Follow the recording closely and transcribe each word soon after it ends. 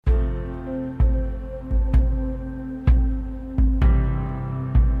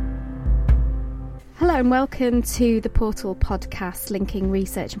Hello and welcome to the Portal podcast linking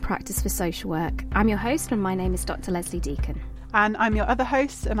research and practice for social work. I'm your host and my name is Dr. Leslie Deacon. And I'm your other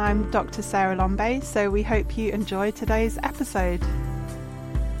host and I'm Dr. Sarah Lombe, so we hope you enjoy today's episode.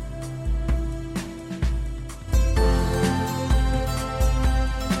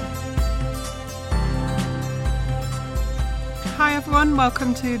 Hi everyone,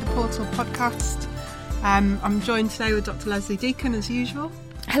 welcome to the Portal podcast. I'm joined today with Dr. Leslie Deacon as usual.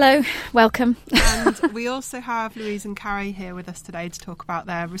 Hello, welcome. And we also have Louise and Carrie here with us today to talk about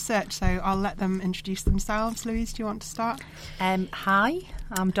their research, so I'll let them introduce themselves. Louise, do you want to start? Hi,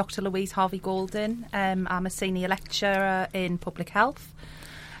 I'm Dr. Louise Harvey-Golden. I'm a senior lecturer in public health,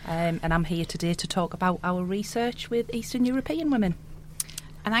 and I'm here today to talk about our research with Eastern European women.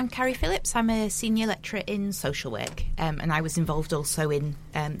 And I'm Carrie Phillips. I'm a senior lecturer in social work, and I was involved also in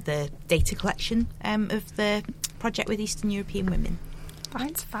the data collection of the project with Eastern European women.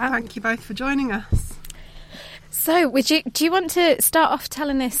 That's fab. Thank you both for joining us. So, do you want to start off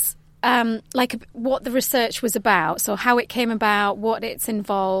telling us what the research was about? So, how it came about, what it's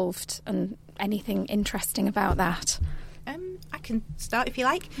involved, and anything interesting about that? I can start if you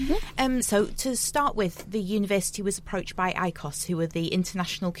like. Mm-hmm. So, to start with, the university was approached by ICOS, who are the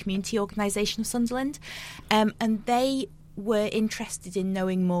International Community Organisation of Sunderland, and they were interested in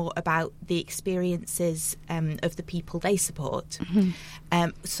knowing more about the experiences of the people they support. Mm-hmm.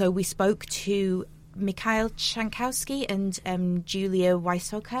 So we spoke to Mikhail Chankowski and Julia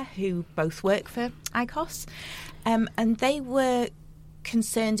Wysoka, who both work for ICOS, and they were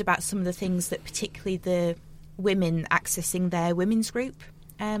concerned about some of the things that particularly the women accessing their women's group,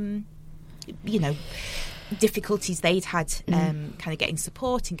 difficulties they'd had kind of getting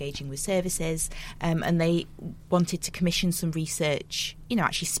support, engaging with services, and they wanted to commission some research,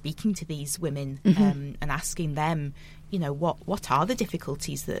 actually speaking to these women and asking them, what are the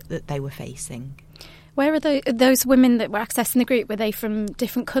difficulties that they were facing. Where are those women that were accessing the group? Were they from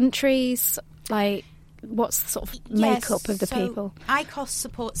different countries? Like, what's the sort of makeup of the people? ICOS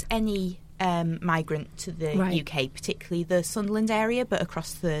supports any migrant to the UK, particularly the Sunderland area, but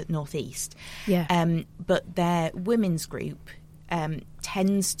across the northeast. Yeah. But their women's group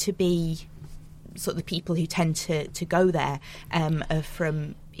tends to be sort of the people who tend to go there are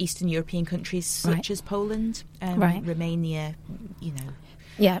from Eastern European countries such as Poland, Romania.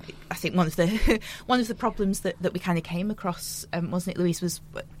 Yeah. I think one of the problems that we kind of came across, wasn't it, Louise, was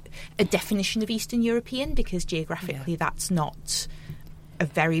a definition of Eastern European, because geographically that's not a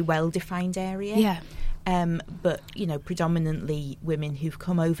very well-defined area. Yeah. But, predominantly women who've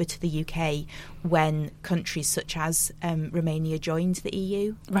come over to the UK when countries such as Romania joined the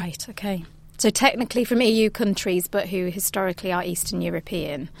EU. Right, okay. So technically from EU countries, but who historically are Eastern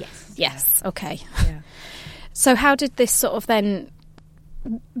European? Yes. Yes, okay. Yeah. So how did this sort of then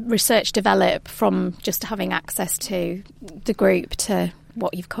research develop from just having access to the group to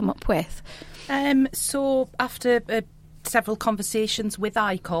what you've come up with? So after several conversations with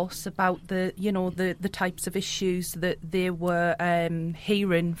ICOS about the types of issues that they were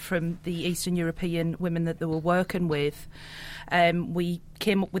hearing from the Eastern European women that they were working with, we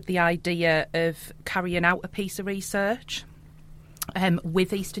came up with the idea of carrying out a piece of research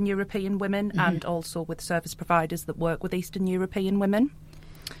with Eastern European women and also with service providers that work with Eastern European women.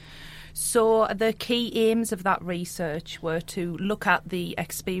 So the key aims of that research were to look at the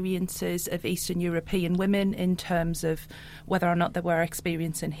experiences of Eastern European women in terms of whether or not they were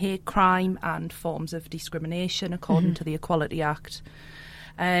experiencing hate crime and forms of discrimination according to the Equality Act.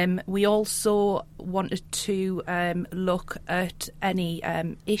 We also wanted to look at any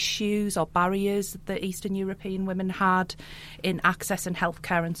issues or barriers that Eastern European women had in accessing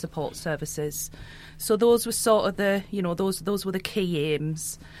healthcare and support services. So those were sort of those were the key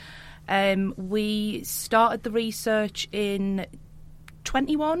aims. We started the research in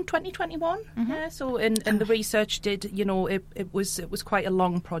 2021. Yeah, so and the research did, it was quite a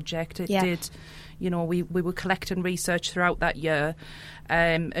long project. It did, we were collecting research throughout that year,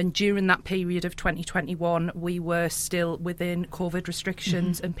 and during that period of 2021, we were still within COVID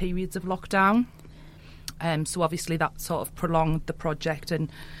restrictions and periods of lockdown. So obviously that sort of prolonged the project and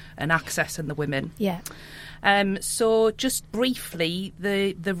accessing the women. Yeah. So just briefly,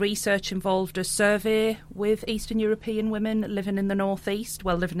 the research involved a survey with Eastern European women living in the northeast,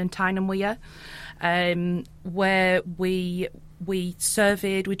 living in Tyne and Wear, where we'd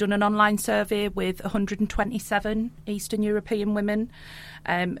done an online survey with 127 Eastern European women,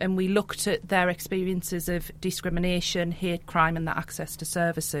 and we looked at their experiences of discrimination, hate crime and their access to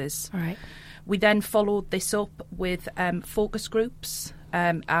services. All right. We then followed this up with focus groups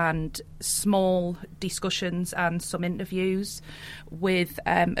and small discussions and some interviews with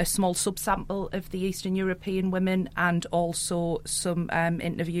a small subsample of the Eastern European women, and also some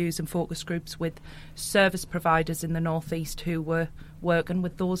interviews and focus groups with service providers in the North East who were working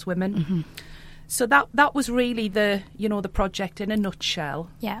with those women. Mm-hmm. So that was really the project in a nutshell.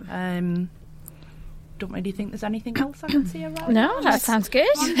 Yeah. Don't really think there's anything else I can say around. No, that sounds good.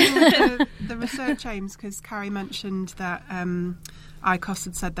 The research aims, because Carrie mentioned that ICOS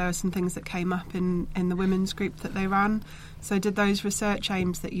had said there were some things that came up in the women's group that they ran. So did those research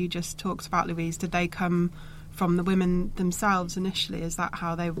aims that you just talked about, Louise, did they come from the women themselves initially? Is that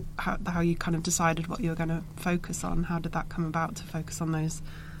how you kind of decided what you were going to focus on? How did that come about to focus on those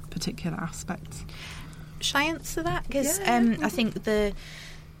particular aspects? Shall I answer that? Because I think the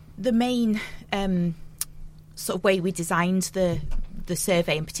main sort of way we designed the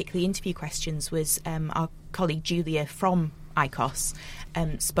survey, and particularly interview questions, was our colleague Julia from ICOS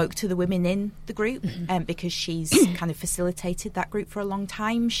spoke to the women in the group, because she's kind of facilitated that group for a long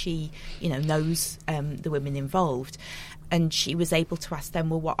time. She, knows the women involved, and she was able to ask them,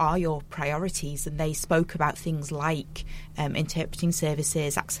 well, what are your priorities? And they spoke about things like interpreting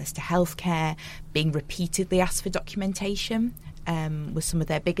services, access to healthcare, being repeatedly asked for documentation. Was some of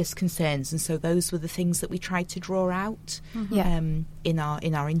their biggest concerns, and so those were the things that we tried to draw out in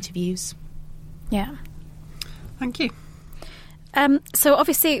our interviews. Yeah. Thank you. So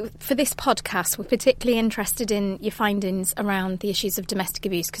obviously for this podcast, we're particularly interested in your findings around the issues of domestic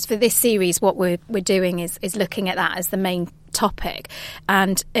abuse, because for this series what we're doing is looking at that as the main topic,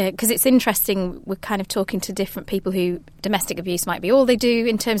 and because it's interesting, we're kind of talking to different people who domestic abuse might be all they do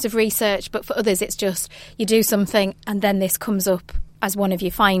in terms of research, but for others it's just you do something and then this comes up as one of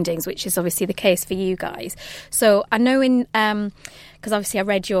your findings, which is obviously the case for you guys. So I know because obviously I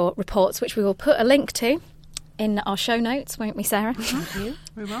read your reports, which we will put a link to in our show notes, won't we, Sarah? Thank you.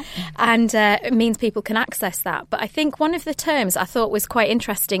 We will. And it means people can access that. But I think one of the terms I thought was quite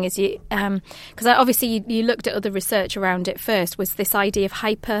interesting is because obviously you looked at other research around it first, was this idea of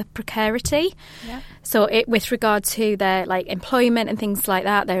hyper precarity. Yeah. So with regard to their employment and things like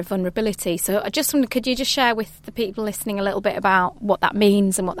that, their vulnerability. So I just wondered, could you just share with the people listening a little bit about what that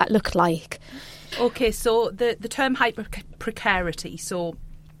means and what that looked like? Okay, so the term hyper precarity. So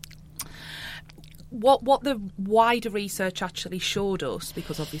what the wider research actually showed us,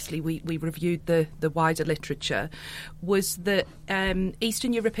 because obviously we reviewed the wider literature, was that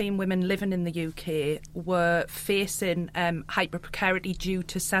Eastern European women living in the UK were facing hyper precarity due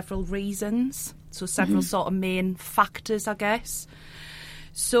to several reasons. So several sort of main factors, I guess.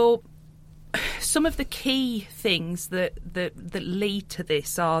 So some of the key things that lead to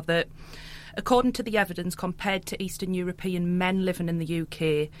this are that, according to the evidence, compared to Eastern European men living in the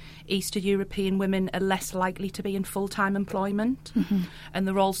UK, Eastern European women are less likely to be in full-time employment, and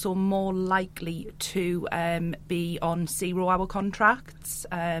they're also more likely to be on zero-hour contracts.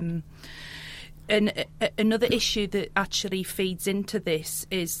 And another issue that actually feeds into this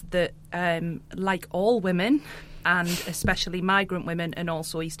is that, like all women, and especially migrant women and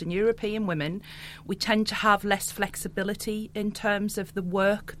also Eastern European women, we tend to have less flexibility in terms of the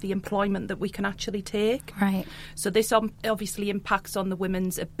work, the employment that we can actually take. Right. So this obviously impacts on the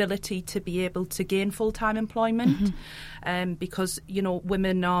women's ability to be able to gain full-time employment, because,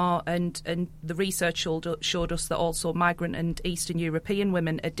 women are, and the research showed us that also migrant and Eastern European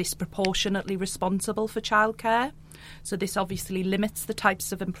women are disproportionately responsible for childcare. So this obviously limits the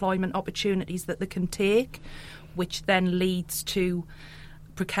types of employment opportunities that they can take, which then leads to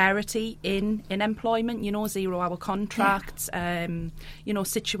precarity in employment, zero-hour contracts,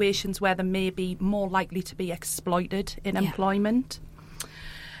 situations where they may be more likely to be exploited in employment.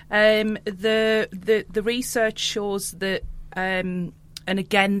 The research shows that, and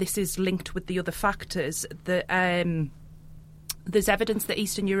again, this is linked with the other factors, that there's evidence that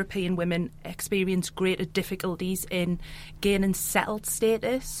Eastern European women experience greater difficulties in gaining settled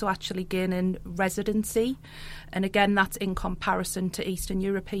status, so actually gaining residency. And again, that's in comparison to Eastern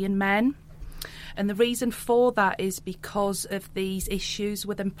European men. And the reason for that is because of these issues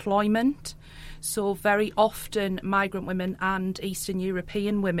with employment. So very often migrant women and Eastern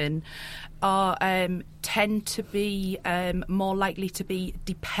European women are tend to be more likely to be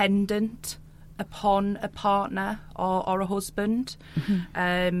dependent upon a partner or a husband,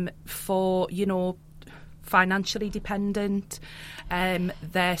 for, financially dependent,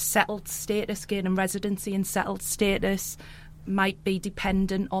 their settled status, gaining residency and settled status might be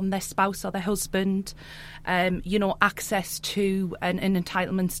dependent on their spouse or their husband, access to and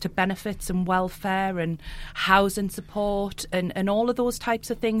entitlements to benefits and welfare and housing support and all of those types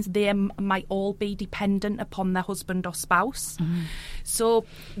of things, they might all be dependent upon their husband or spouse. So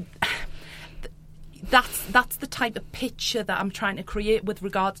that's the type of picture that I'm trying to create with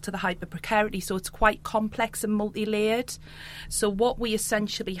regards to the hyper-precarity. So it's quite complex and multi-layered. So what we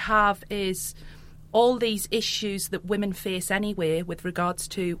essentially have is all these issues that women face anyway with regards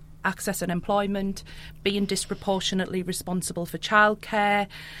to access and employment, being disproportionately responsible for childcare.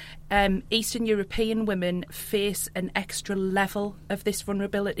 Eastern European women face an extra level of this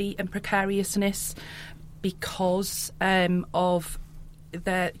vulnerability and precariousness because of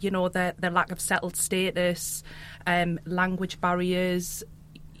their lack of settled status, language barriers,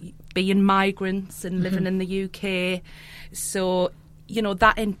 being migrants and living in the UK. So,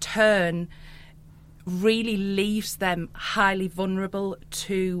 that in turn really leaves them highly vulnerable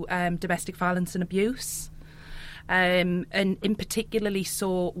to domestic violence and abuse. And in particularly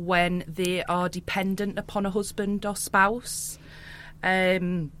so when they are dependent upon a husband or spouse.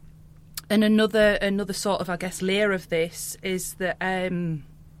 And another sort of, I guess, layer of this is that in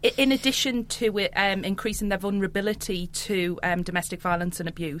addition to it increasing their vulnerability to domestic violence and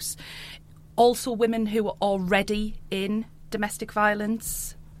abuse, also women who are already in domestic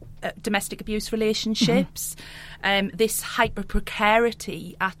violence, domestic abuse relationships, this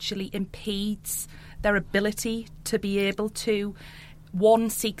hyper-precarity actually impedes their ability to be able to, one,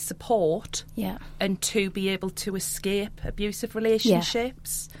 seek support, and two, be able to escape abusive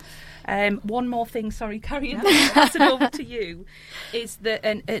relationships. One more thing, sorry, Carrie, and then pass it over to you, is that,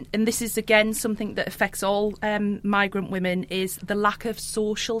 and this is again something that affects all migrant women, is the lack of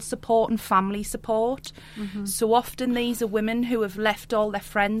social support and family support. So often these are women who have left all their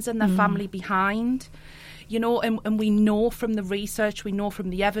friends and their family behind, and we know from the research, we know from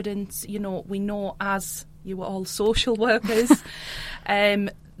the evidence, we know as you are all social workers,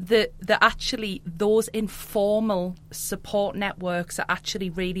 that actually those informal support networks are actually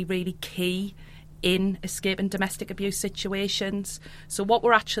really, really key in escaping domestic abuse situations. So what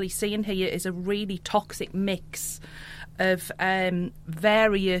we're actually seeing here is a really toxic mix of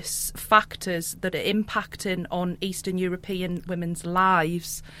various factors that are impacting on Eastern European women's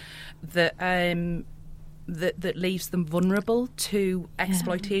lives that leaves them vulnerable to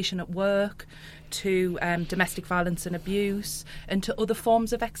exploitation at work, to domestic violence and abuse, and to other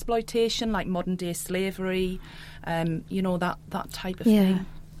forms of exploitation like modern day slavery, that type of thing.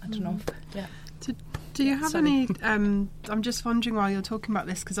 I don't know. Do you have any? I'm just wondering while you're talking about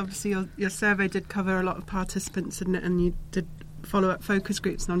this, because obviously your survey did cover a lot of participants, didn't it? And you did follow up focus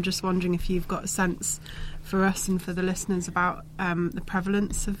groups, and I'm just wondering if you've got a sense for us and for the listeners about the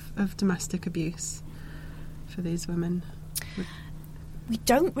prevalence of domestic abuse for these women. We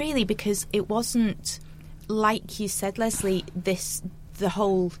don't really, because it wasn't, like you said, Leslie, the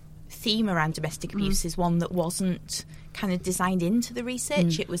whole theme around domestic abuse is one that wasn't kind of designed into the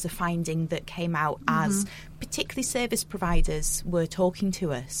research. It was a finding that came out as particularly service providers were talking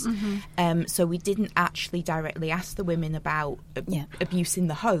to us. So we didn't actually directly ask the women about abuse in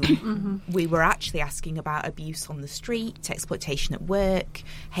the home. We were actually asking about abuse on the street, exploitation at work,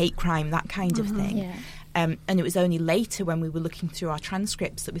 hate crime, that kind of thing. And it was only later when we were looking through our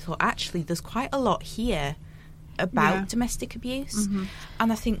transcripts that we thought, actually, there's quite a lot here about domestic abuse.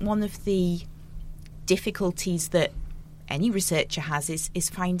 And I think one of the difficulties that any researcher has is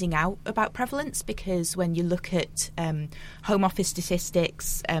finding out about prevalence, because when you look at Home Office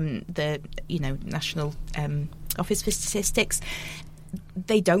statistics, the National Office for Statistics,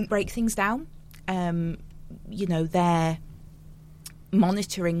 they don't break things down. Their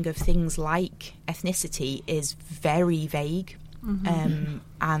monitoring of things like ethnicity is very vague,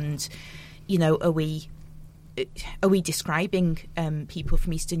 and are we describing people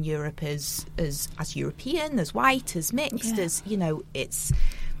from Eastern Europe as European, as white, as mixed? As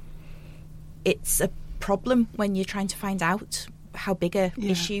it's a problem when you're trying to find out how big a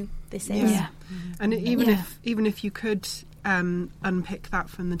issue this is. And even if you could unpick that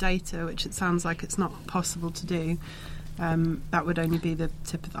from the data, which it sounds like it's not possible to do, that would only be the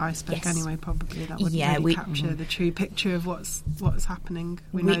tip of the iceberg anyway, probably. That wouldn't really capture the true picture of what's happening.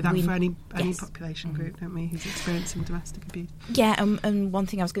 We know that for any population group, don't we, who's experiencing domestic abuse. Yeah, and one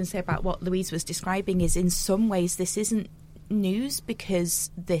thing I was going to say about what Louise was describing is in some ways this isn't news, because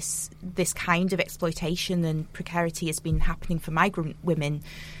this kind of exploitation and precarity has been happening for migrant women,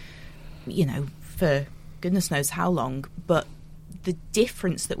 for goodness knows how long, but the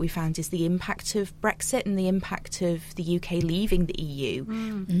difference that we found is the impact of Brexit and the impact of the UK leaving the EU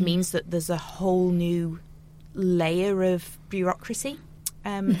means that there's a whole new layer of bureaucracy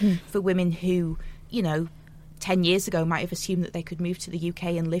for women who, 10 years ago might have assumed that they could move to the UK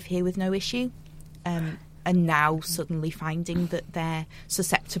and live here with no issue, and now suddenly finding that they're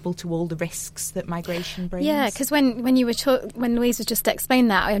susceptible to all the risks that migration brings. Yeah, because when you were when Louise was just explaining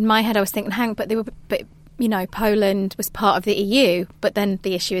that, in my head I was thinking, Poland was part of the EU, but then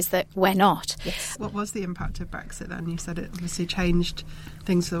the issue is that we're not. Yes. What was the impact of Brexit then? You said it obviously changed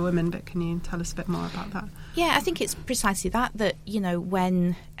things for the women, but can you tell us a bit more about that? Yeah, I think it's precisely that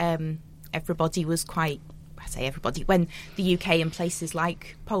when everybody was when the UK and places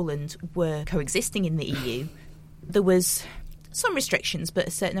like Poland were coexisting in the EU, there was some restrictions, but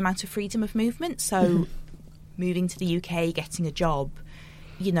a certain amount of freedom of movement. So moving to the UK, getting a job,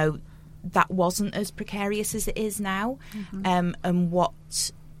 that wasn't as precarious as it is now. And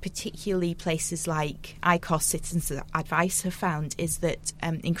what particularly places like ICOS, Citizens Advice, have found is that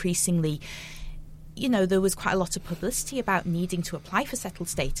increasingly, there was quite a lot of publicity about needing to apply for settled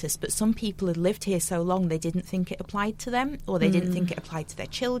status, but some people had lived here so long they didn't think it applied to them, or they didn't think it applied to their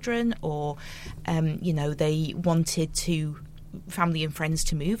children, or, they wanted family and friends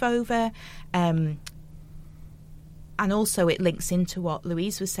to move over. And also it links into what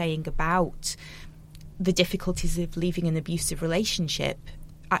Louise was saying about the difficulties of leaving an abusive relationship.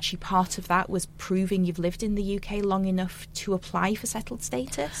 Actually, part of that was proving you've lived in the UK long enough to apply for settled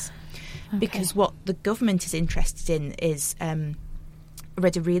status. Okay. Because what the government is interested in is, I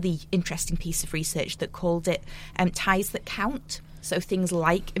read a really interesting piece of research that called it ties that count. So things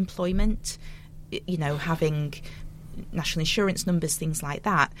like employment, having national insurance numbers, things like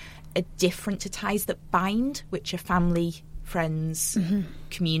that, are different to ties that bind, which are family, friends,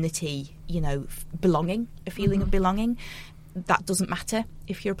 community, belonging, a feeling of belonging. That doesn't matter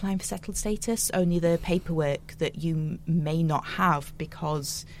if you're applying for settled status, only the paperwork that you may not have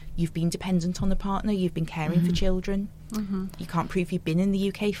because you've been dependent on a partner, you've been caring for children. You can't prove you've been in the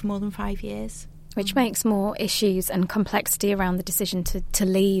UK for more than 5 years. Which makes more issues and complexity around the decision to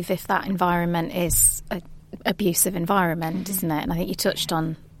leave if that environment is an abusive environment, isn't it? And I think you touched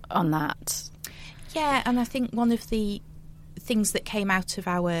on that. Yeah, and I think one of the things that came out of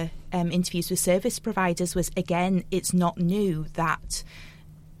our interviews with service providers was, again, it's not new that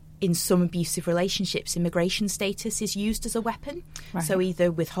in some abusive relationships, immigration status is used as a weapon. Right. So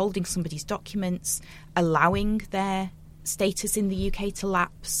either withholding somebody's documents, allowing their status in the UK to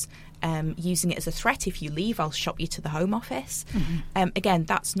lapse, using it as a threat. If you leave, I'll shop you to the Home Office. Again,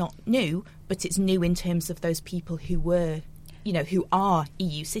 that's not new, but it's new in terms of those people who are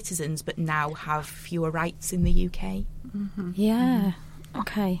EU citizens but now have fewer rights in the UK. Yeah.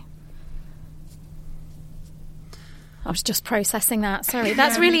 Okay. I was just processing that. Sorry,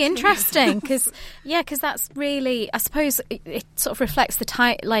 that's really interesting because that's really, I suppose, it sort of reflects the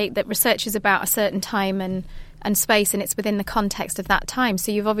time, like that research is about a certain time and space, and it's within the context of that time.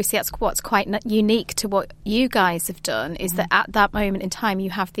 So you've obviously, that's what's quite unique to what you guys have done, is that at that moment in time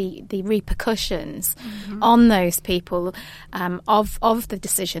you have the repercussions on those people of the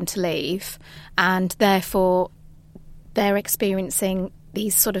decision to leave, and therefore they're experiencing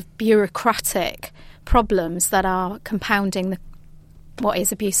these sort of bureaucratic problems that are compounding what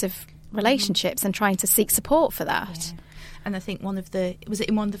is abusive relationships and trying to seek support for that. Yeah. And I think was it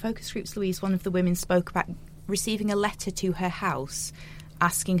in one of the focus groups, Louise, one of the women spoke about receiving a letter to her house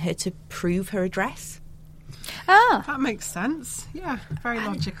asking her to prove her address. Ah, that makes sense. Yeah, very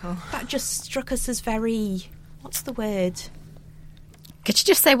logical. That just struck us as very, what's the word? Could you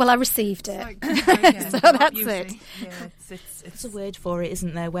just say, well, I received it? Like, so that's it. Yeah, it's a word for it,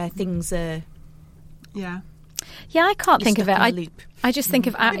 isn't there, where things are... Yeah. Yeah, I can't think of it. I just think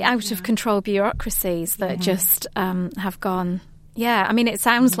of out of control bureaucracies that just have gone. Yeah, I mean, it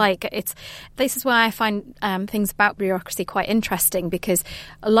sounds like this is why I find things about bureaucracy quite interesting, because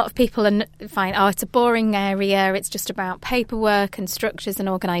a lot of people find, it's a boring area, it's just about paperwork and structures and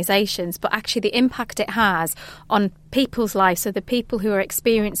organisations, but actually the impact it has on people's lives, so the people who are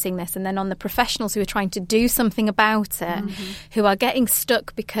experiencing this, and then on the professionals who are trying to do something about it, who are getting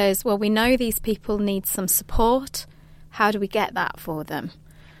stuck because, well, we know these people need some support. How do we get that for them?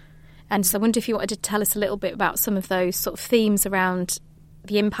 And so I wonder if you wanted to tell us a little bit about some of those sort of themes around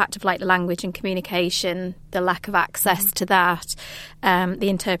the impact of, like, the language and communication, the lack of access to that, the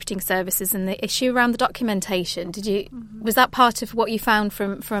interpreting services, and the issue around the documentation. Was that part of what you found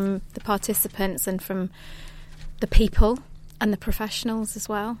from the participants and from the people and the professionals as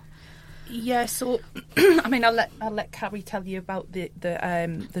well? Yeah, so I mean, I'll let Carrie tell you about the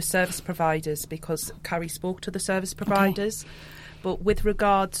service providers, because Carrie spoke to the service providers. Okay. But with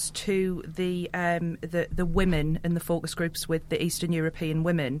regards to the women in the focus groups with the Eastern European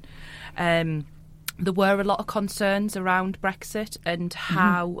women, there were a lot of concerns around Brexit and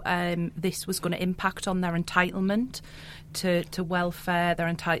how this was going to impact on their entitlement to welfare,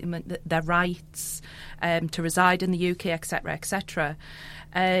 their entitlement, their rights to reside in the UK, etc., etc.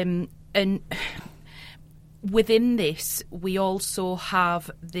 And within this, we also have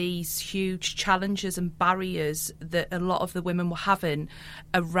these huge challenges and barriers that a lot of the women were having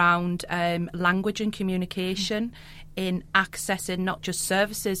around language and communication in accessing not just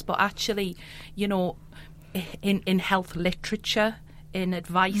services, but actually, you know, in health literature, in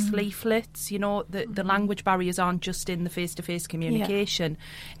advice leaflets. You know, the language barriers aren't just in the face-to-face communication.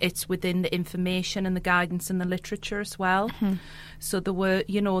 It's within the information and the guidance and the literature as well. So there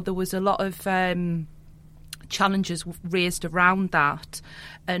was a lot of challenges raised around that,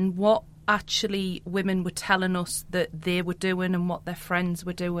 and what actually women were telling us that they were doing and what their friends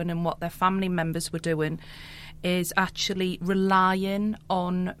were doing and what their family members were doing is actually relying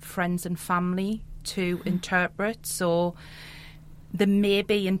on friends and family to interpret. So there may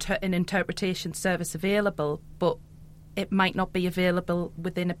be an interpretation service available, but it might not be available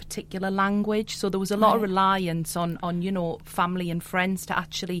within a particular language. So there was a lot of reliance on family and friends to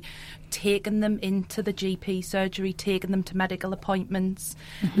actually taking them into the GP surgery, taking them to medical appointments,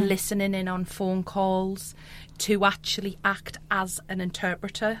 listening in on phone calls, to actually act as an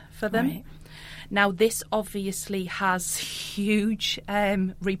interpreter for them. Right. Now, this obviously has huge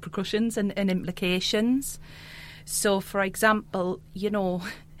repercussions and implications. So, for example,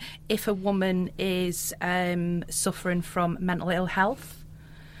 if a woman is suffering from mental ill health,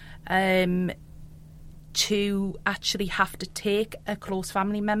 to actually have to take a close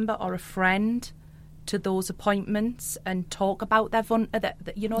family member or a friend to those appointments and talk about their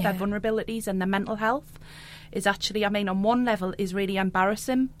vulnerabilities and their mental health is actually, on one level is really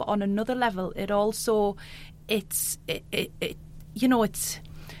embarrassing, but on another level it also it's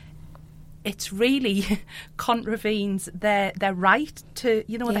really contravenes their right to,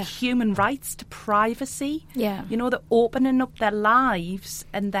 their human rights to privacy. Yeah. The opening up their lives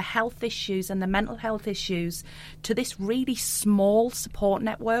and their health issues and their mental health issues to this really small support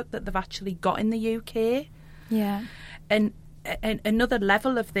network that they've actually got in the UK. Yeah. And another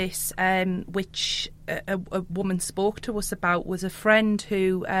level of this, which a woman spoke to us about, was a friend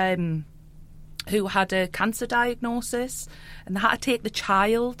who had a cancer diagnosis, and they had to take the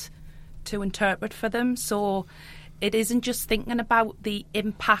child to interpret for them. So it isn't just thinking about the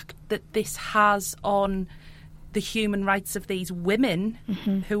impact that this has on the human rights of these women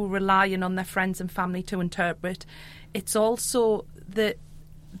who are relying on their friends and family to interpret. It's also the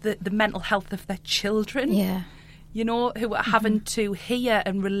mental health of their children. Yeah. Who are having to hear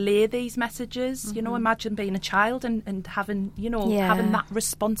and relay these messages. Imagine being a child and having, having that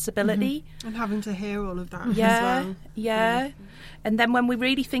responsibility. And having to hear all of that as well. Yeah. And then when we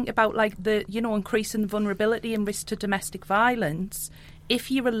really think about the increasing vulnerability and risk to domestic violence, if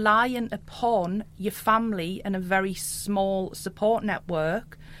you're relying upon your family and a very small support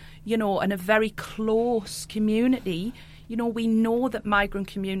network, and a very close community, we know that migrant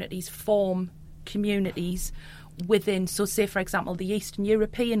communities form communities within, so say for example the Eastern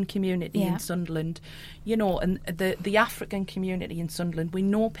European community in Sunderland, and the African community in Sunderland, we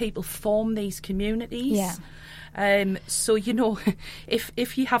know people form these communities. So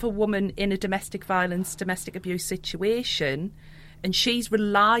if you have a woman in a domestic violence, domestic abuse situation, and she's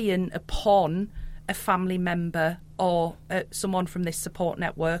relying upon a family member or someone from this support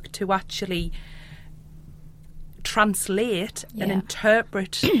network to actually translate and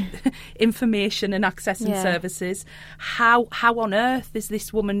interpret information and accessing services, how on earth is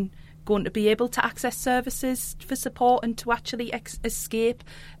this woman going to be able to access services for support and to actually escape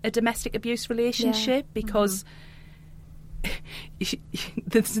a domestic abuse relationship? Because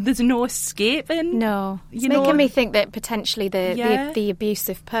there's no escaping. No, it's making me think that potentially the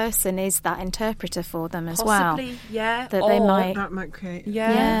abusive person is that interpreter for them as possibly, well. Yeah, that might create.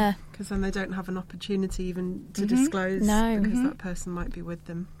 Yeah, because then they don't have an opportunity even to disclose. No, because that person might be with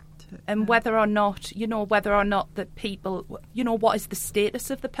them. And whether or not that people, what is the status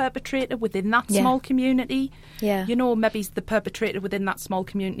of the perpetrator within that small community? Yeah. Maybe the perpetrator within that small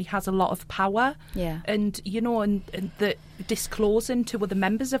community has a lot of power. Yeah. And, and the disclosing to other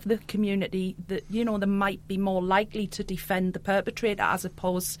members of the community that, they might be more likely to defend the perpetrator as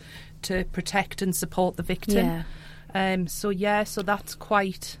opposed to protect and support the victim. Yeah. So that's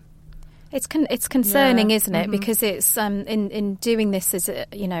quite... It's concerning, isn't it? Because it's in doing this as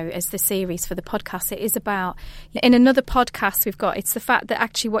as the series for the podcast, it is about, in another podcast we've got, it's the fact that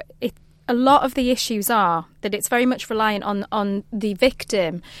actually a lot of the issues are that it's very much reliant on the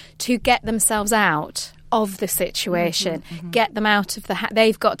victim to get themselves out of the situation, get them out of the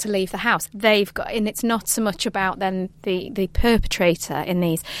they've got to leave the house. And it's not so much about then the perpetrator in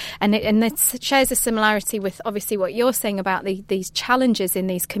these. And it shares a similarity with obviously what you're saying about these challenges in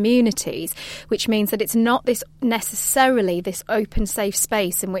these communities, which means that it's not this necessarily this open, safe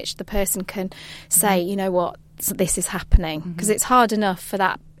space in which the person can say, you know what, this is happening. Because it's hard enough for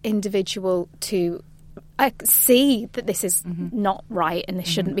that individual to see that this is not right and this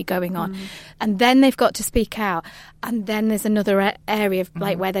shouldn't be going on, and then they've got to speak out, and then there's another area of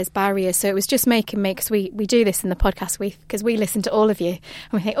like where there's barriers. So it was just making me, because we do this in the podcast, because we listen to all of you and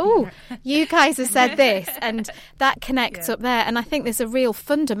we think, oh, you guys have said this, and that connects up there. And I think there's a real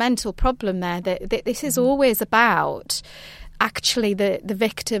fundamental problem there that this is always about actually the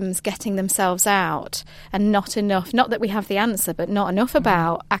victims getting themselves out, and not enough, not that we have the answer, but not enough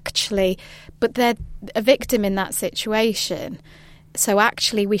about actually, but they're a victim in that situation. So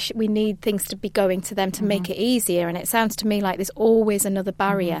actually we need things to be going to them to make it easier. And it sounds to me like there's always another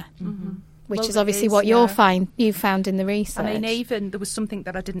barrier, which is obviously what you found in the research. I mean, even there was something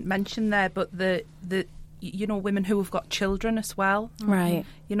that I didn't mention there, but the you know, women who have got children as well, right?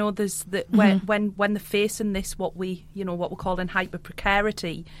 You know, there's when they're facing this, what we're calling hyper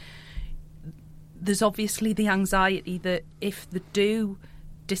precarity. There's obviously the anxiety that if they do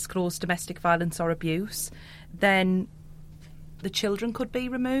disclose domestic violence or abuse, then the children could be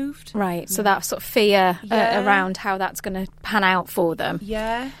removed. Right. So that sort of fear around how that's going to pan out for them.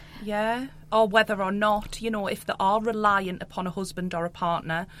 Yeah. Or whether or not, you know, if they are reliant upon a husband or a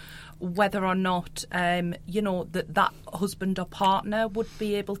partner, whether or not, you know, that husband or partner would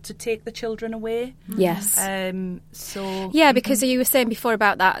be able to take the children away. Yes. So yeah, because you were saying before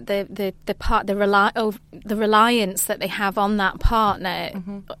about that the reliance that they have on that partner,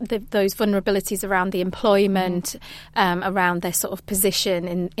 those vulnerabilities around the employment, around their sort of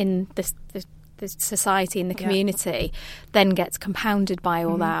position in the society, in the community, then gets compounded by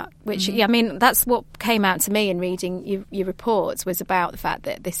all that, which I mean, that's what came out to me in reading your reports, was about the fact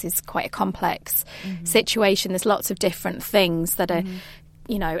that this is quite a complex situation. There's lots of different things that are,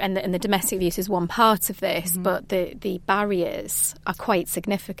 you know, and the domestic abuse is one part of this, but the barriers are quite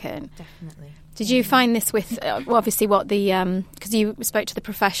significant. Definitely. Did you find this with, obviously, what the, because you spoke to the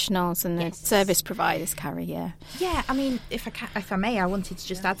professionals and the service providers, Carrie, Yeah, I mean, if I may, I wanted to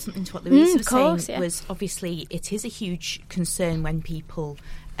just add something to what Louise was saying, was obviously it is a huge concern when people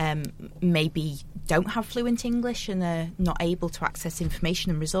maybe don't have fluent English and are not able to access information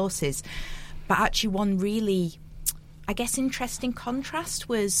and resources. But actually one really, I guess, interesting contrast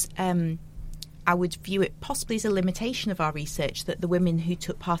was... I would view it possibly as a limitation of our research that the women who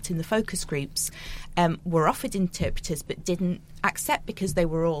took part in the focus groups were offered interpreters but didn't accept because they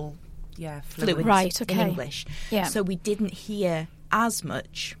were all fluent in English. Yeah. So we didn't hear as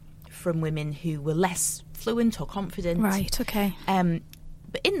much from women who were less fluent or confident. Right, okay.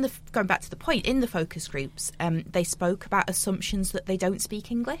 But going back to the point, in the focus groups, they spoke about assumptions that they don't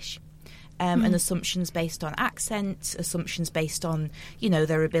speak English. And assumptions based on accent, assumptions based on, you know,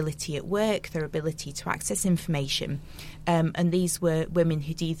 their ability at work, their ability to access information. And these were women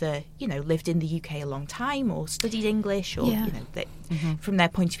who'd either, you know, lived in the UK a long time or studied English, or, you know, from their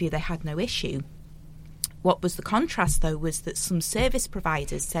point of view, they had no issue. What was the contrast, though, was that some service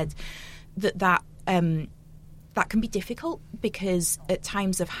providers said that can be difficult because at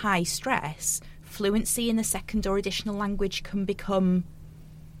times of high stress, fluency in a second or additional language can become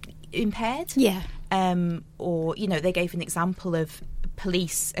impaired. Or, you know, they gave an example of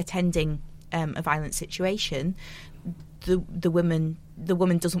police attending a violent situation. The woman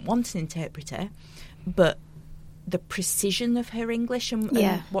doesn't want an interpreter, but the precision of her English and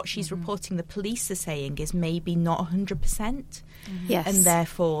what she's reporting the police are saying is maybe not 100%. Yes. And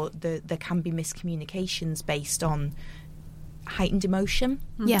therefore there can be miscommunications based on heightened emotion,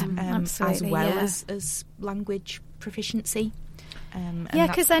 absolutely, as well as language proficiency.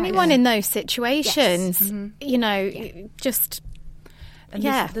 Because anyone in those situations, you know, just... And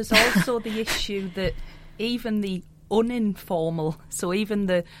there's also the issue that even the uninformal, so even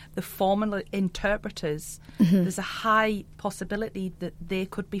the formal interpreters, there's a high possibility that they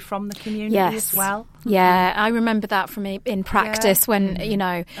could be from the community as well. Yeah, I remember that from in practice when, you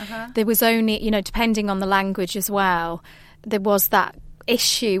know, there was only, you know, depending on the language as well, there was that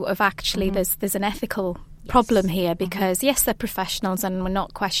issue of actually there's an ethical problem here because yes, they're professionals and we're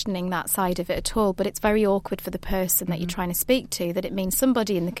not questioning that side of it at all, but it's very awkward for the person that you're trying to speak to, that it means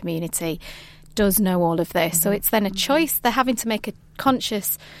somebody in the community does know all of this. So it's then a choice. They're having to make a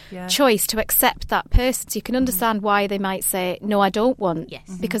conscious choice to accept that person. So you can understand why they might say, no, I don't want,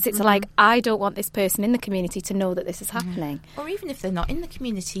 because it's like, I don't want this person in the community to know that this is happening. Or even if they're not in the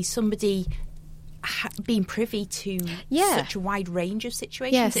community, somebody being privy to such a wide range of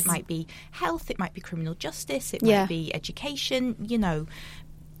situations. Yes. It might be health, it might be criminal justice, it might be education,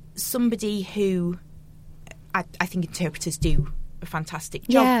 somebody who I think interpreters do a fantastic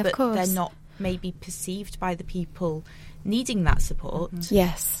job, but they're not maybe perceived by the people needing that support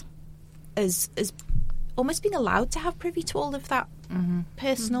as almost being allowed to have privy to all of that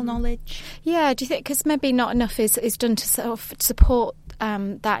personal knowledge. Yeah, do you think because maybe not enough is done to sort of support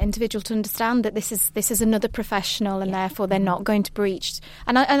that individual to understand that this is another professional and therefore they're not going to breach.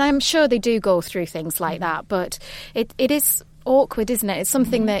 And I'm sure they do go through things like that, but it is awkward, isn't it? It's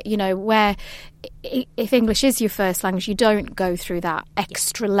something that, where if English is your first language, you don't go through that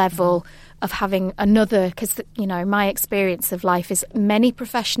extra level of having another, because my experience of life is many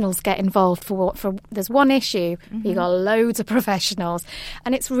professionals get involved for there's one issue, you got loads of professionals,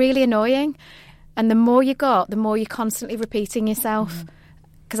 and it's really annoying. And the more you got, the more you're constantly repeating yourself.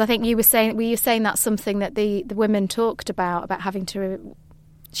 Because I think you were saying that's something that the women talked about having to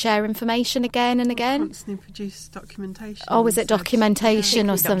share information again and again. Constantly produce documentation. Oh, was it documentation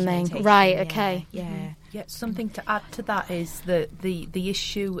or something? Right, okay. Yeah, something to add to that is the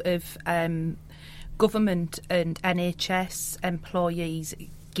issue of government and NHS employees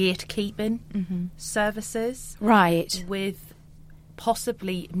gatekeeping services. Right. With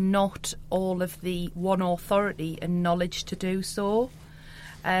possibly not all of the one authority and knowledge to do so.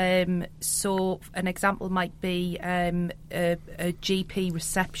 So an example might be a GP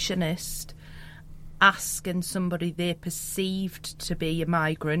receptionist asking somebody they're perceived to be a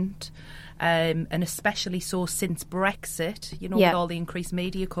migrant, and especially so since Brexit, with all the increased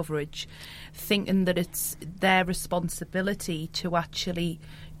media coverage, thinking that it's their responsibility to actually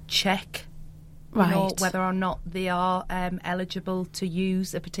check whether or not they are eligible to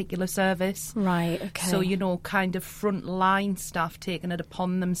use a particular service. Right, okay. So, kind of frontline staff taking it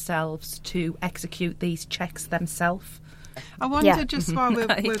upon themselves to execute these checks themselves. I wonder, just while we're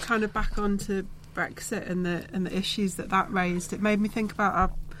kind of back onto Brexit and the issues that raised, it made me think about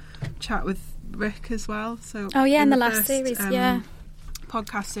our chat with Rick as well. So in the last series,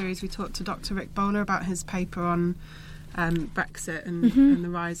 podcast series, we talked to Dr. Rick Bowler about his paper on Brexit and the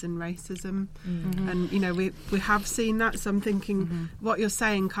rise in racism, and we have seen that. So I'm thinking, what you're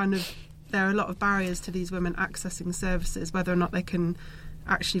saying, kind of, there are a lot of barriers to these women accessing services, whether or not they can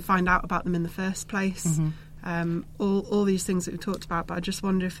actually find out about them in the first place. All these things that we talked about, but I just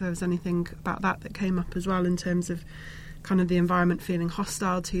wonder if there was anything about that came up as well in terms of kind of the environment feeling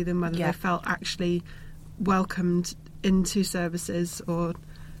hostile to them, whether they felt actually welcomed into services, or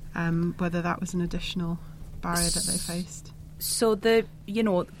whether that was an additional barrier that they faced. So the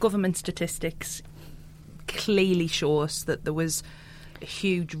government statistics clearly show us that there was a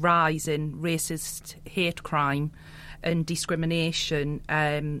huge rise in racist hate crime and discrimination,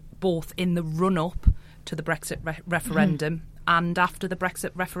 both in the run-up to the Brexit referendum and after the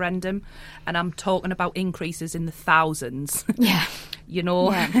Brexit referendum, and I'm talking about increases in the thousands.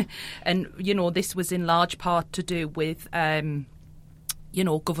 And this was in large part to do with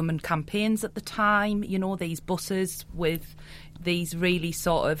government campaigns at the time, these buses with these really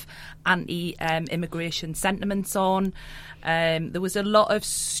sort of anti-immigration sentiments on. There was a lot of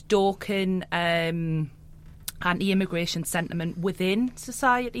stoking anti-immigration sentiment within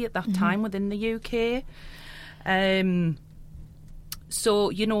society at that time, within the UK.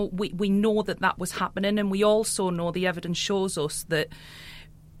 So, we know that was happening, and we also know the evidence shows us that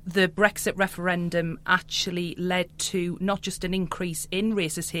the Brexit referendum actually led to not just an increase in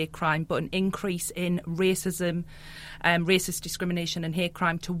racist hate crime, but an increase in racism, racist discrimination and hate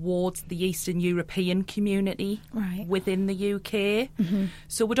crime towards the Eastern European community within the UK.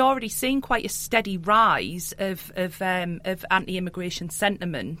 So we'd already seen quite a steady rise of anti-immigration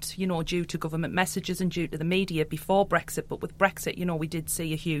sentiment, due to government messages and due to the media before Brexit. But with Brexit, we did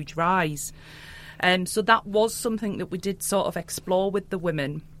see a huge rise. So that was something that we did sort of explore with the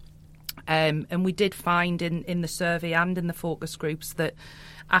women. And we did find in the survey and in the focus groups that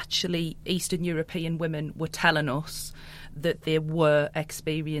actually Eastern European women were telling us that they were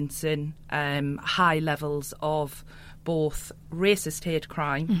experiencing high levels of both racist hate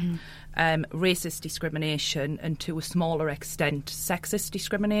crime, racist discrimination, and to a smaller extent sexist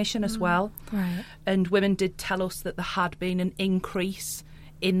discrimination as well. Right. And women did tell us that there had been an increase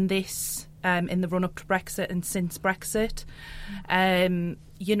in this in the run-up to Brexit and since Brexit.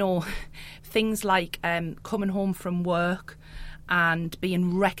 Things like coming home from work and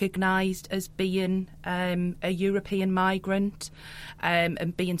being recognised as being a European migrant,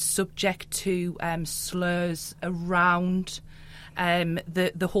 and being subject to slurs around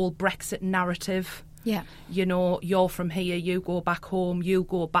the whole Brexit narrative Yeah. You know, you're from here, you go back home, you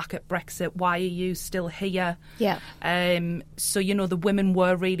go back at Brexit, why are you still here? Yeah. So, you know, the women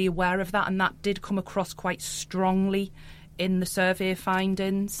were really aware of that, and that did come across quite strongly in the survey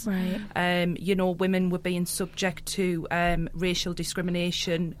findings. Right. You know, women were being subject to racial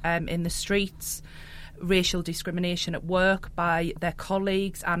discrimination in the streets, racial discrimination at work by their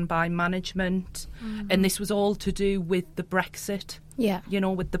colleagues and by management. And this was all to do with the Brexit. Yeah. You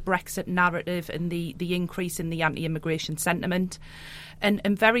know, with the Brexit narrative and the increase in the anti-immigration sentiment. And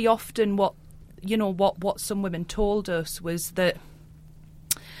very often what some women told us was that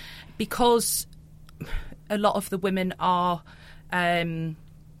because a lot of the women are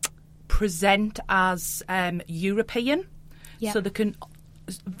present as European, so they can,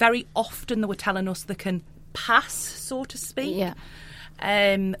 very often they were telling us they can pass, so to speak,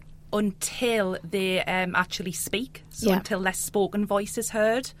 until they actually speak, until their spoken voice is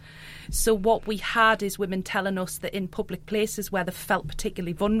heard. So what we had is women telling us that in public places where they felt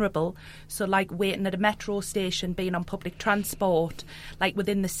particularly vulnerable, so like waiting at a metro station, being on public transport, like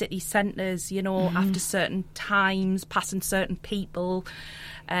within the city centres, you know, after certain times, passing certain people,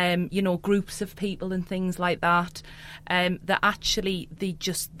 you know, groups of people and things like that, that actually they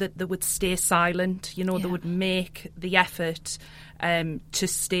would stay silent, you know, they would make the effort to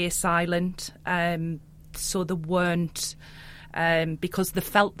stay silent, so they weren't, because they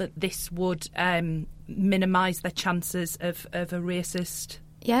felt that this would minimise their chances of a racist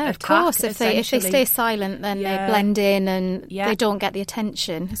of attack, course. If they stay silent, then they blend in and they don't get the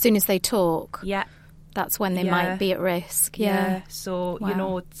attention. As soon as they talk, that's when they might be at risk. So you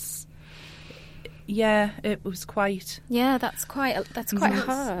know, it's it was quite. That's quite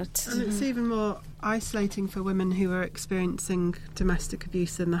hard. And it's even more isolating for women who are experiencing domestic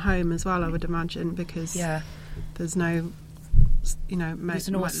abuse in the home as well, I would imagine, because there's no, you know, there's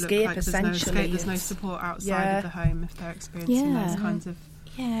no escape, essentially. There's no support outside of the home if they're experiencing those kinds of.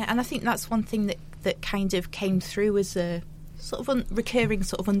 Yeah, and I think that's one thing that kind of came through as a sort of recurring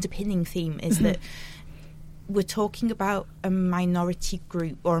sort of underpinning theme is that we're talking about a minority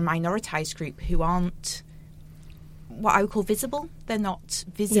group or a minoritized group who aren't what I would call visible. They're not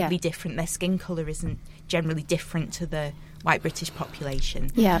visibly different. Their skin colour isn't generally different to the white British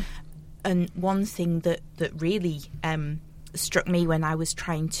population. Yeah. And one thing that really struck me when I was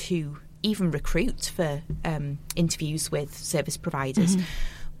trying to even recruit for interviews with service providers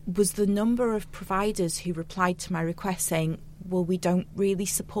was the number of providers who replied to my request saying, well, we don't really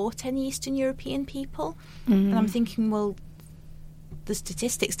support any Eastern European people. And I'm thinking, well, the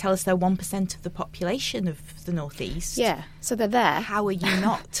statistics tell us they're 1% of the population of the North East. Yeah, so they're there. How are you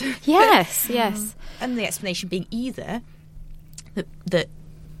not? Yes. And the explanation being either that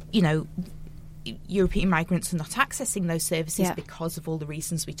you know, European migrants are not accessing those services because of all the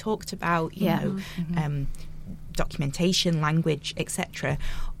reasons we talked about, you know, documentation, language, etc.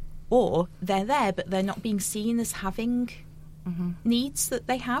 Or they're there, but they're not being seen as having needs that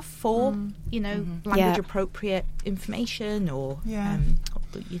they have for, you know, language appropriate information or, you know,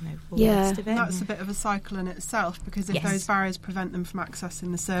 all the rest of it. That's a bit of a cycle in itself, because if those barriers prevent them from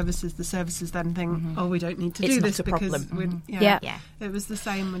accessing the services then think, oh, we don't need to do this because it was the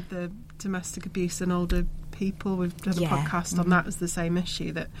same with the domestic abuse and older people. We've done a podcast on that as the same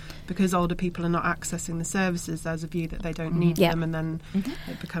issue, that because older people are not accessing the services, there's a view that they don't need them, and then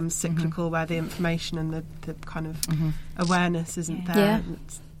it becomes cyclical where the information and the kind of awareness isn't there.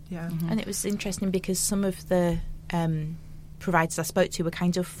 And it was interesting because some of the providers I spoke to were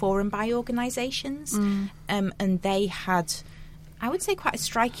kind of forum by organisations, and they had, I would say, quite a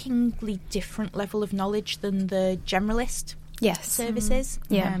strikingly different level of knowledge than the generalist services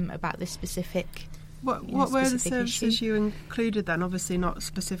about this specific. What were the services you included then? Obviously not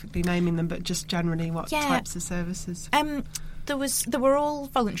specifically naming them, but just generally what types of services? There were all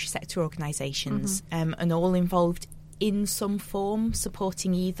voluntary sector organisations, and all involved in some form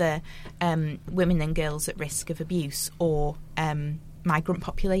supporting either women and girls at risk of abuse or migrant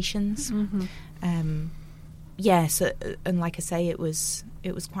populations. So, and like I say, it was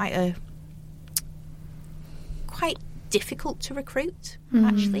quite difficult to recruit,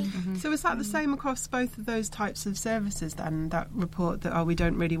 actually. So was that the same across both of those types of services then, that report that, we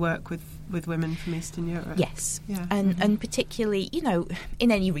don't really work with women from Eastern Europe? Yes. And particularly, you know,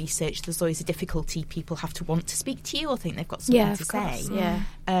 in any research there's always a difficulty. People have to want to speak to you or think they've got something to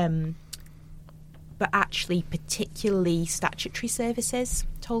say. But actually, particularly statutory services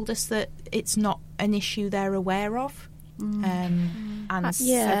told us that it's not an issue they're aware of. And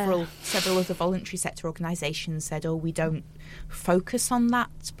several other voluntary sector organisations said, we don't focus on that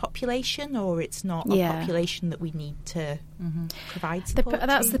population, or it's not a population that we need to provide support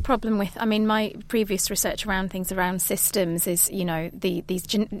That's to? the problem with, I mean, my previous research around things around systems is, you know, these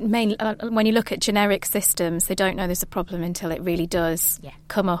when you look at generic systems, they don't know there's a problem until it really does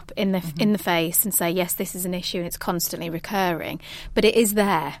come up in the face and say, yes, this is an issue and it's constantly recurring. But it is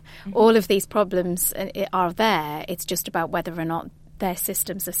there. All of these problems are there. It's just about whether or not their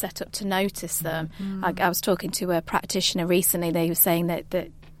systems are set up to notice them. I was talking to a practitioner recently. They were saying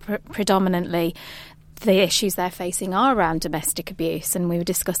that predominantly the issues they're facing are around domestic abuse, and we were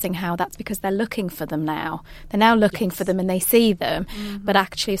discussing how that's because they're looking for them now. They're now looking for them and they see them, but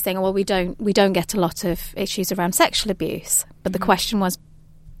actually saying, well, we don't get a lot of issues around sexual abuse. But the question was,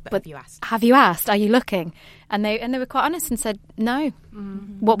 but have you asked? Are you looking? And they were quite honest and said, no.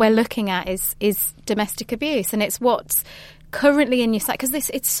 What we're looking at is domestic abuse, and it's what's currently in your site, because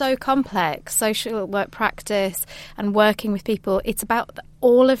it's so complex. Social work practice and working with people, it's about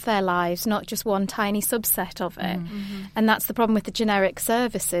all of their lives, not just one tiny subset of it. And that's the problem with the generic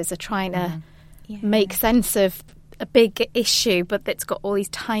services, are trying to make sense of a big issue, but it's got all these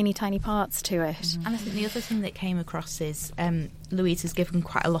tiny parts to it. And I think the other thing that came across is Louise has given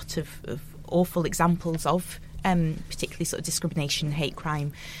quite a lot of awful examples of particularly sort of discrimination, hate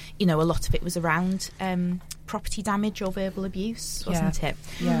crime. You know, a lot of it was around property damage or verbal abuse, wasn't it?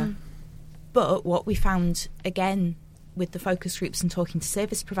 Yeah. But what we found, again, with the focus groups and talking to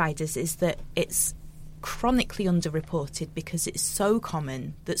service providers, is that it's chronically underreported because it's so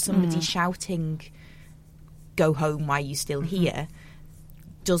common that somebody shouting, "Go home, why are you still here?"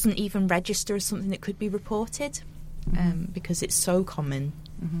 doesn't even register as something that could be reported because it's so common.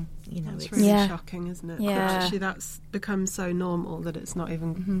 You know, it's really shocking, isn't it? Yeah. Actually, that's become so normal that it's not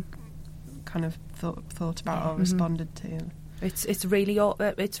even kind of thought about or responded to. It's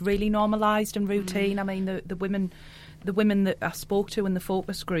really normalised and routine. I mean, the women that I spoke to in the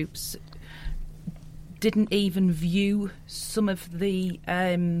focus groups didn't even view some of the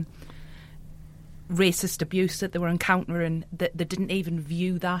racist abuse that they were encountering. That they didn't even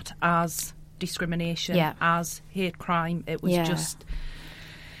view that as discrimination, as hate crime. It was just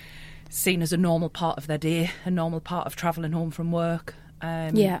seen as a normal part of their day, a normal part of travelling home from work.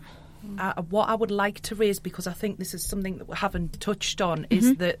 What I would like to raise, because I think this is something that we haven't touched on,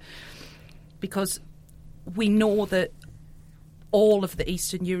 is that because we know that all of the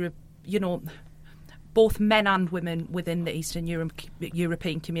Eastern Europe, you know, both men and women within the Eastern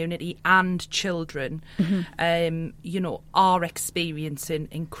European community and children, you know, are experiencing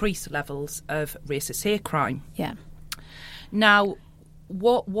increased levels of racist hate crime. Yeah. Now,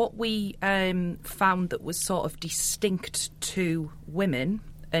 what we found that was sort of distinct to women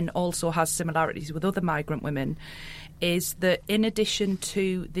and also has similarities with other migrant women is that in addition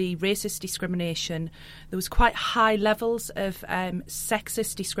to the racist discrimination, there was quite high levels of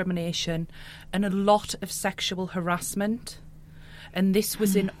sexist discrimination and a lot of sexual harassment. And this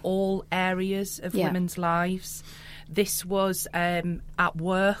was in all areas of women's lives. This was at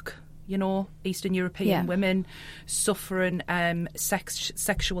work. You know, Eastern European women suffering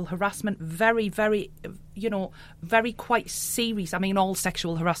sexual harassment, very, very, you know, very quite serious. I mean, all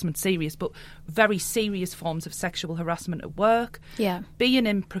sexual harassment serious, but very serious forms of sexual harassment at work. Yeah. Being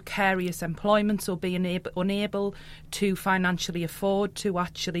in precarious employment, so being unable to financially afford to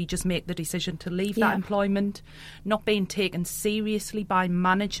actually just make the decision to leave that employment, not being taken seriously by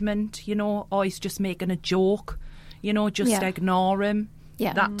management, you know, always just making a joke, you know, just ignore him.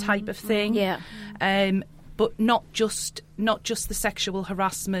 Yeah. That type of thing. Yeah. But not just the sexual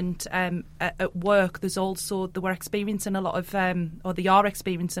harassment at work. They were experiencing a lot of, or they are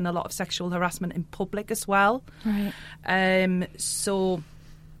experiencing a lot of sexual harassment in public as well. Right. And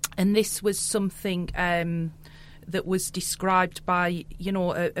this was something that was described by, you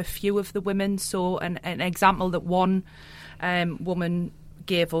know, a few of the women. So an example that one woman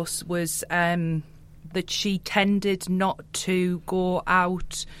gave us was that she tended not to go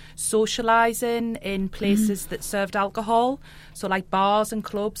out socialising in places that served alcohol, so like bars and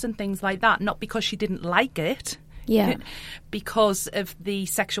clubs and things like that, not because she didn't like it, because of the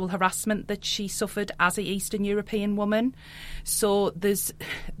sexual harassment that she suffered as an Eastern European woman. So there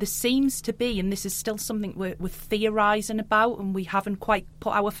seems to be, and this is still something we're theorising about and we haven't quite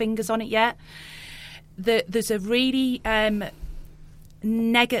put our fingers on it yet, there's a really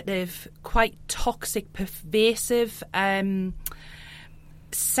negative, quite toxic, pervasive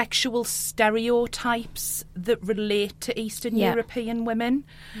sexual stereotypes that relate to Eastern European women.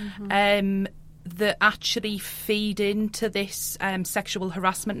 that actually feed into this sexual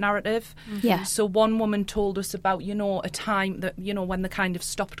harassment narrative. Yeah. So one woman told us about, a time that, when they kind of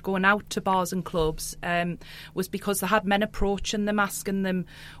stopped going out to bars and clubs was because they had men approaching them, asking them,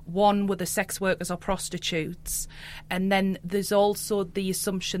 one, were the sex workers or prostitutes? And then there's also the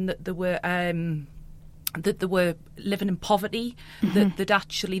assumption that they were living in poverty, that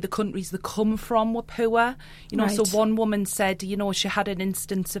actually the countries they come from were poor. Right. So one woman said, she had an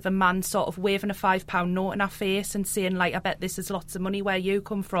instance of a man sort of waving a £5 note in her face and saying, like, I bet this is lots of money where you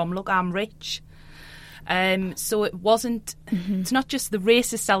come from. Look, I'm rich. So it wasn't, it's not just the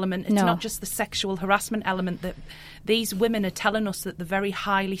racist element, it's not just the sexual harassment element, that these women are telling us that they're very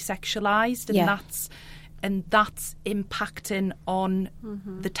highly sexualised, and that's impacting on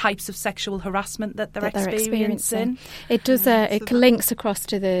the types of sexual harassment that they're experiencing. It does. It links across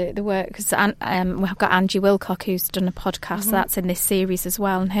to the work, because we've got Angie Wilcock, who's done a podcast that's in this series as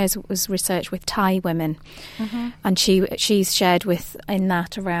well, and hers was research with Thai women, and she's shared in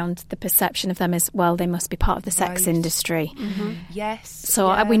that around the perception of them as, well, they must be part of the sex industry. Yes.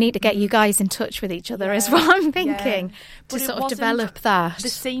 So we need to get you guys in touch with each other, is what I'm thinking, to sort of develop that. There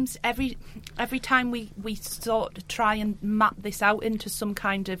seems every time we sort of try and map this out into some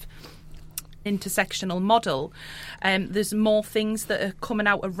kind of intersectional model, there's more things that are coming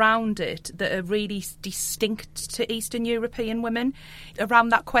out around it that are really distinct to Eastern European women. Around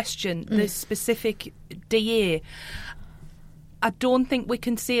that question, the specific DA, I don't think we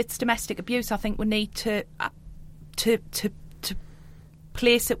can say it's domestic abuse. I think we need to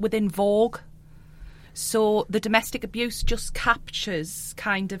place it within Vogue. So the domestic abuse just captures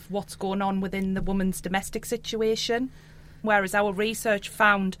kind of what's going on within the woman's domestic situation, whereas our research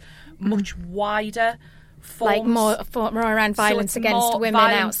found much wider forms. Like more around violence against women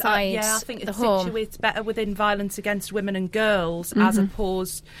outside I think the it home. situates better within violence against women and girls, as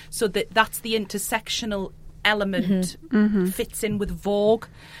opposed, so that's the intersectional element fits in with Vogue,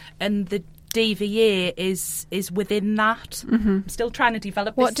 and the DVA is within that. I'm still trying to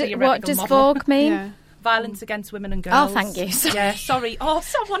develop this theoretical what does model. Vogue mean? Violence against women and girls. Oh, thank you. Sorry. Yeah, sorry. Oh,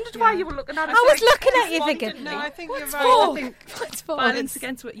 so I wondered why you were looking at it. I was looking at you thinking, No, I think you're what's right. Vogue? I think What's Vogue? Violence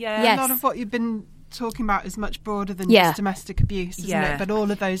against women. Yeah. Yes. a lot of what you've been talking about is much broader than just domestic abuse, isn't it? But all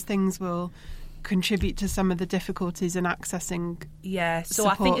of those things will contribute to some of the difficulties in accessing so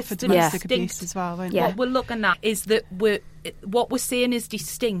support I think it's for domestic distinct. abuse as well, won't What we're looking at is that what we're saying is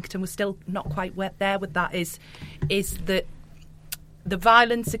distinct, and we're still not quite there with that, is that the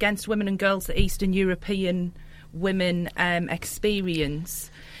violence against women and girls that Eastern European women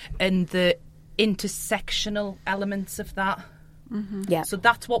experience, and the intersectional elements of that. So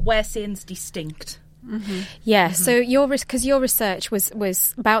that's what we're saying is distinct. So because your research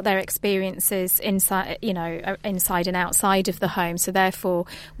was about their experiences inside, inside and outside of the home. So therefore,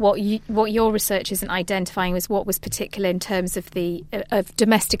 what your research isn't identifying was what was particular in terms of of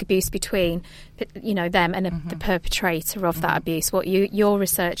domestic abuse between, them and the perpetrator of that abuse. What your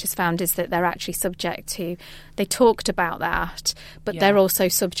research has found is that they're actually subject to. They talked about that, but they're also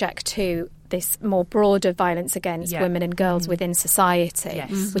subject to this more broader violence against women and girls within society,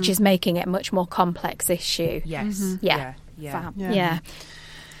 which is making it a much more complex issue.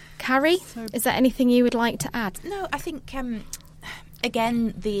 Carrie, is there anything you would like to add? No, I think,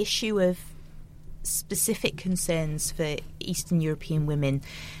 again, the issue of specific concerns for Eastern European women,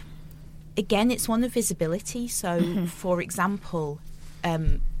 again, it's one of visibility. So, for example,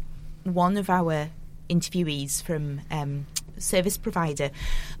 one of our interviewees from service provider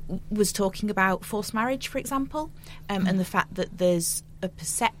was talking about forced marriage, for example, and the fact that there's a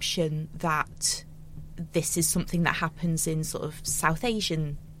perception that this is something that happens in sort of South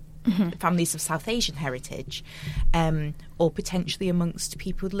Asian families of South Asian heritage, or potentially amongst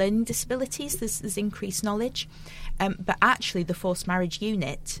people with learning disabilities. There's increased knowledge, but actually the forced marriage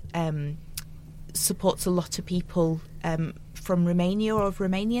unit supports a lot of people from Romania or of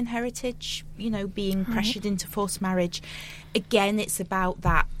Romanian heritage, being pressured into forced marriage. Again, it's about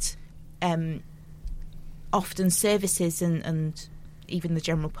that. Often services and even the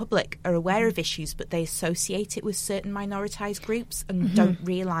general public are aware of issues, but they associate it with certain minoritised groups and don't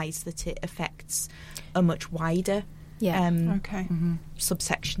realise that it affects a much wider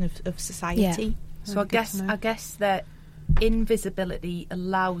subsection of society. So I guess that invisibility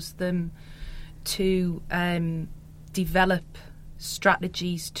allows them to develop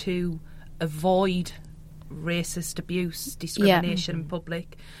strategies to avoid racist abuse, discrimination in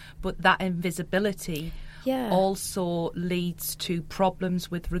public, but that invisibility also leads to problems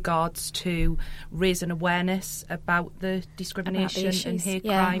with regards to raising awareness about the discrimination and hate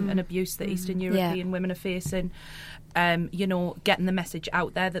crime and abuse that Eastern European women are facing. Getting the message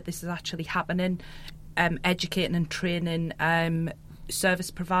out there that this is actually happening, educating and training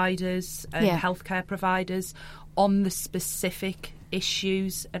service providers and healthcare providers on the specific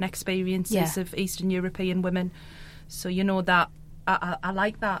issues and experiences of Eastern European women. So that I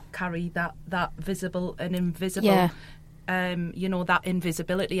like that, Carrie, that visible and invisible. That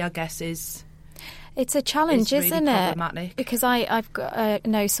invisibility, I guess, is... It's a challenge, really isn't problematic. it? Because I've got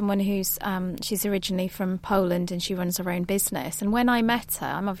know someone who's she's originally from Poland and she runs her own business. And when I met her,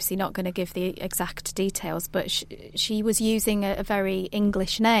 I'm obviously not going to give the exact details, but she was using a very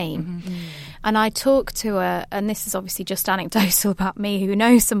English name. Mm-hmm. And I talked to her, and this is obviously just anecdotal about me who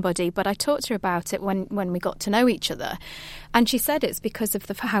knows somebody, but I talked to her about it when we got to know each other. And she said it's because of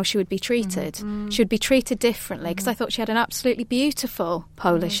how she would be treated. Mm-hmm. She would be treated differently because I thought she had an absolutely beautiful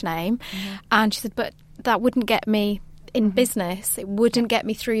Polish name. Mm-hmm. And she said, but that wouldn't get me in business. It wouldn't get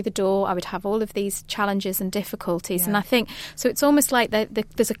me through the door. I would have all of these challenges and difficulties. And I think, so it's almost like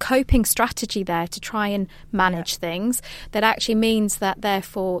there's a coping strategy there to try and manage things that actually means that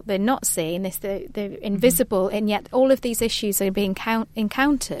therefore they're not seen, they're invisible, and yet all of these issues are being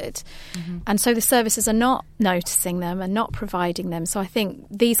encountered. Mm-hmm. And so the services are not noticing them and not providing them. So I think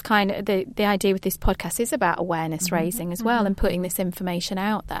these the idea with this podcast is about awareness raising as well and putting this information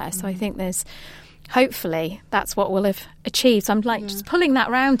out there. So I think hopefully that's what we'll have achieved. So I'm just pulling that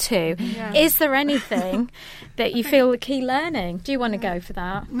round to, is there anything that you feel the key learning? Do you want to go for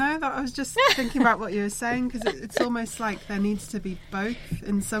that? No, I was just thinking about what you were saying, because it's almost like there needs to be both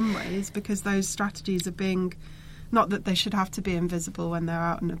in some ways, because those strategies are being, not that they should have to be invisible when they're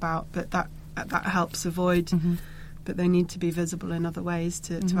out and about, but that helps avoid, but they need to be visible in other ways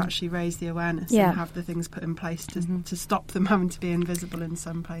to actually raise the awareness and have the things put in place to stop them having to be invisible in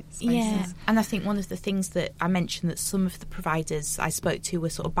some spaces. Yeah, and I think one of the things that I mentioned that some of the providers I spoke to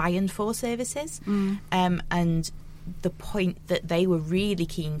were sort of buy-in for services, and the point that they were really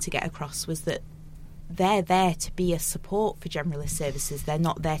keen to get across was that they're there to be a support for generalist services. They're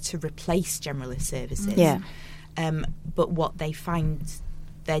not there to replace generalist services. Yeah. But what they find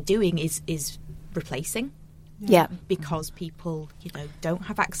they're doing is replacing. Yeah, because people, don't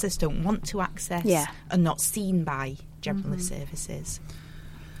have access, don't want to access, are not seen by generalist services.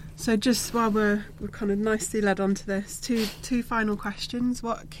 So just while we're kind of nicely led onto this, two final questions.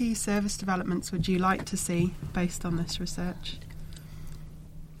 What key service developments would you like to see based on this research?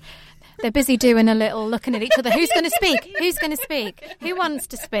 They're busy doing a little looking at each other. Who's going to speak? Who's going to speak? Who wants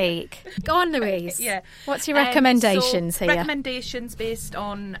to speak? Go on, Louise. Yeah. What's your recommendations here? Recommendations based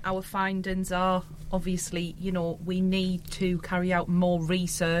on our findings are, obviously, we need to carry out more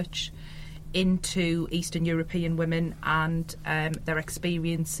research into Eastern European women and their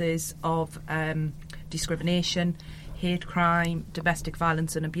experiences of discrimination, hate crime, domestic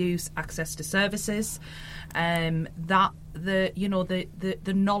violence and abuse, access to services. The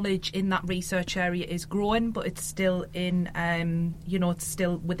knowledge in that research area is growing, but it's still in it's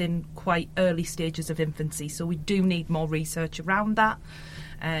still within quite early stages of infancy. So we do need more research around that,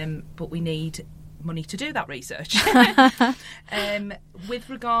 but we need money to do that research. With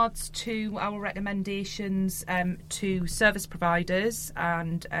regards to our recommendations to service providers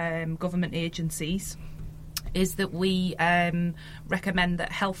and government agencies, is that we recommend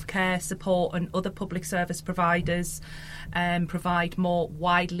that healthcare support and other public service providers provide more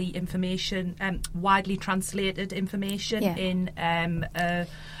widely translated information in a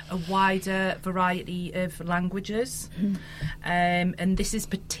wider variety of languages. And this is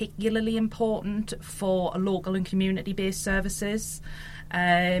particularly important for local and community-based services.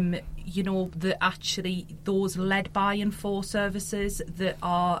 Those led by and for services that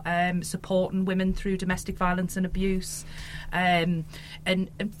are supporting women through domestic violence and abuse, and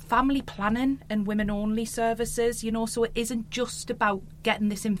family planning and women-only services, so it isn't just about getting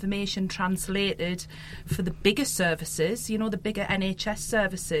this information translated for the bigger services, the bigger NHS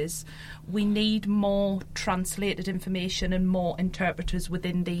services. We need more translated information and more interpreters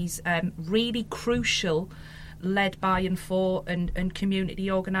within these really crucial led by and for and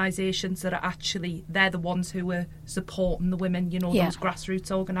community organisations that are actually, they're the ones who are supporting the women, those grassroots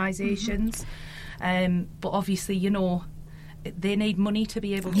organisations. But obviously, they need money to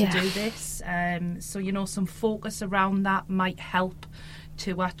be able to do this. So, some focus around that might help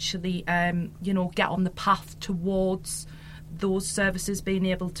to actually, get on the path towards those services being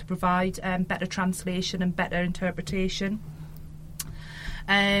able to provide better translation and better interpretation.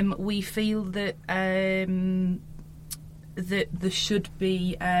 We feel that there should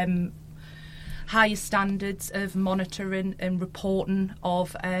be higher standards of monitoring and reporting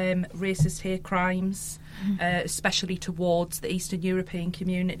of racist hate crimes, especially towards the Eastern European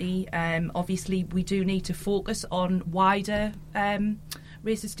community. Obviously, we do need to focus on wider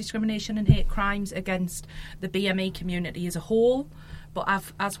racist discrimination and hate crimes against the BME community as a whole. But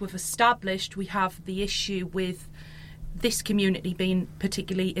as we've established, we have the issue with this community being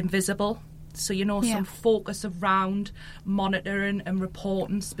particularly invisible. So, some focus around monitoring and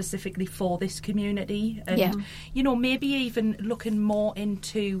reporting specifically for this community. And, maybe even looking more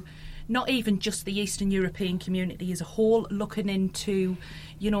into not even just the Eastern European community as a whole, looking into,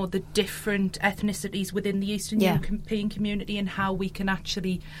 the different ethnicities within the Eastern European community and how we can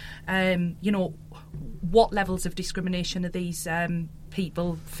actually, what levels of discrimination are these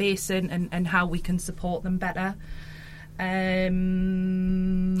people facing and how we can support them better.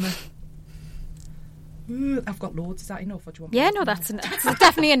 I've got loads. Is that enough? What do you want? Yeah, no, that's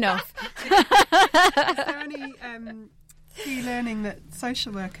definitely enough. Is there any key learning that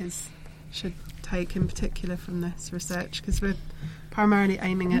social workers should take in particular from this research? Because we're primarily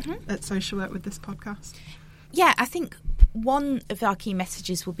aiming at social work with this podcast. Yeah, I think one of our key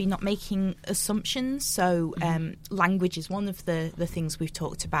messages will be not making assumptions. So language is one of the things we've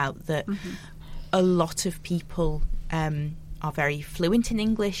talked about, that a lot of people are very fluent in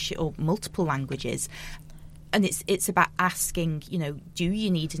English or multiple languages, and it's about asking, do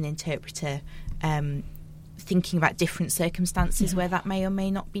you need an interpreter, thinking about different circumstances where that may or may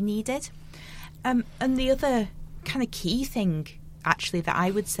not be needed. And the other kind of key thing actually that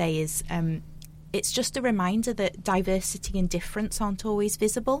I would say is it's just a reminder that diversity and difference aren't always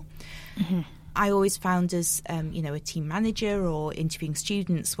visible. I always found as a team manager or interviewing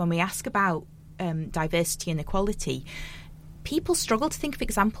students, when we ask about diversity and equality, people struggle to think of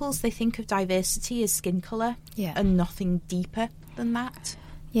examples. They think of diversity as skin colour and nothing deeper than that.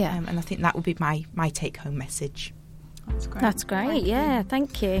 And I think that would be my take-home message. That's great.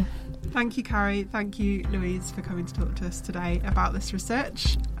 Thank you. Thank you, Carrie. Thank you, Louise, for coming to talk to us today about this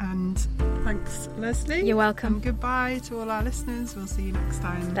research. And thanks, Leslie. You're welcome. And goodbye to all our listeners. We'll see you next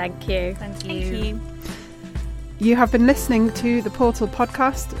time. Thank you. Thank you. You have been listening to the Portal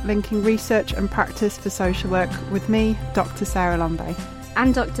podcast, linking research and practice for social work with me, Dr. Sarah Lombe.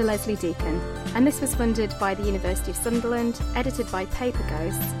 And Dr. Leslie Deacon. And this was funded by the University of Sunderland, edited by Paper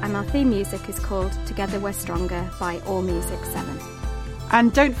Ghosts, and our theme music is called Together We're Stronger by All Music 7.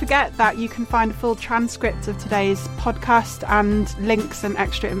 And don't forget that you can find a full transcript of today's podcast and links and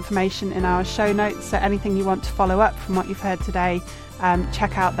extra information in our show notes. So anything you want to follow up from what you've heard today,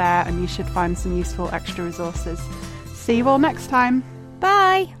 check out there and you should find some useful extra resources. See you all next time.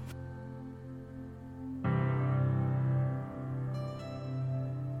 Bye.